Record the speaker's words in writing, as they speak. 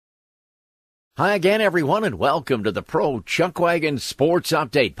Hi again, everyone, and welcome to the Pro Chuckwagon Sports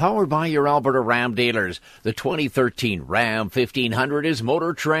Update, powered by your Alberta Ram dealers. The 2013 Ram 1500 is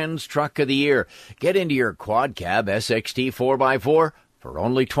Motor Trend's Truck of the Year. Get into your quad cab SXT 4x4 for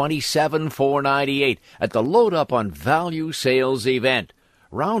only $27,498 at the Load Up on Value sales event.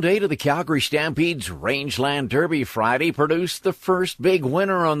 Round 8 of the Calgary Stampede's Rangeland Derby Friday produced the first big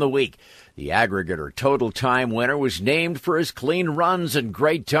winner on the week. The aggregate or total time winner was named for his clean runs and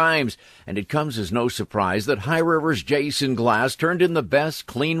great times, and it comes as no surprise that High River's Jason Glass turned in the best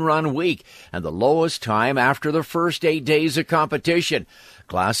clean run week and the lowest time after the first 8 days of competition.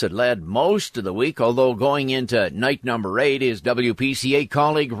 Glass had led most of the week, although going into night number 8, his WPCA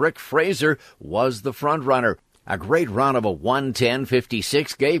colleague Rick Fraser was the front runner. A great run of a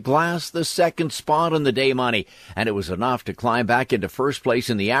 1:10.56 gave Glass the second spot in the day money, and it was enough to climb back into first place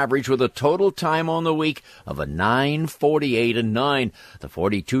in the average with a total time on the week of a 9:48.9. The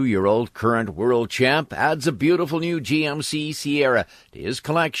 42-year-old current world champ adds a beautiful new GMC Sierra to his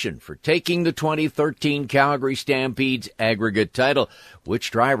collection for taking the 2013 Calgary Stampede's aggregate title.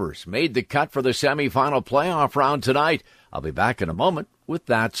 Which drivers made the cut for the semifinal playoff round tonight? I'll be back in a moment with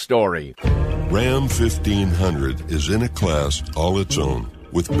that story. Ram 1500 is in a class all its own,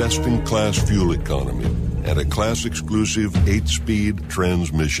 with best-in-class fuel economy and a class-exclusive 8-speed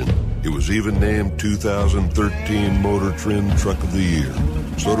transmission. It was even named 2013 Motor Trend Truck of the Year.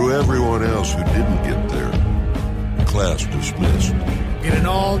 So to everyone else who didn't get there, class dismissed. Get an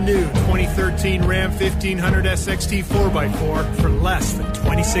all-new 2013 Ram 1500 SXT 4x4 for less than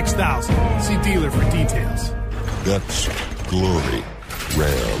 $26,000. See dealer for details. Guts, glory,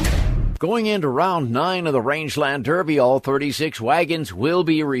 Ram. Going into round 9 of the Rangeland Derby, all 36 wagons will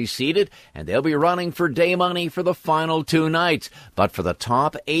be reseeded, and they'll be running for day money for the final 2 nights. But for the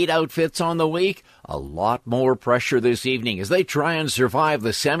top 8 outfits on the week, a lot more pressure this evening as they try and survive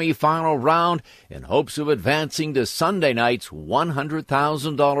the semi-final round in hopes of advancing to Sunday night's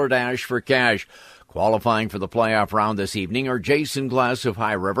 $100,000 dash for cash. Qualifying for the playoff round this evening are Jason Glass of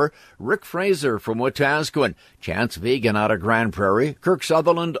High River, Rick Fraser from Wetaskiwin, Chance Vegan out of Grand Prairie, Kirk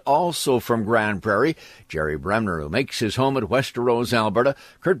Sutherland also from Grand Prairie, Jerry Bremner, who makes his home at Westerose, Alberta,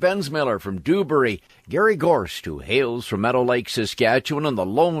 Kurt Bensmiller from Dewberry, Gary Gorst, who hails from Meadow Lake, Saskatchewan, and the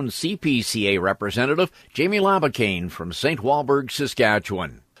lone CPCA representative, Jamie Labacane from St. Walburg,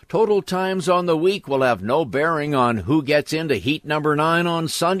 Saskatchewan. Total times on the week will have no bearing on who gets into heat number 9 on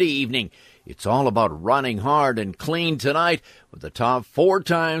Sunday evening. It's all about running hard and clean tonight, with the top 4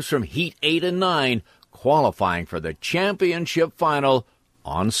 times from Heat 8 and 9 qualifying for the championship final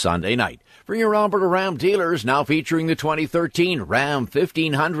on Sunday night. For your Alberta Ram dealers, now featuring the 2013 Ram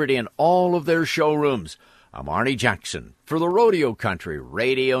 1500 in all of their showrooms, I'm Arnie Jackson for the Rodeo Country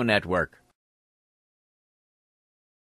Radio Network.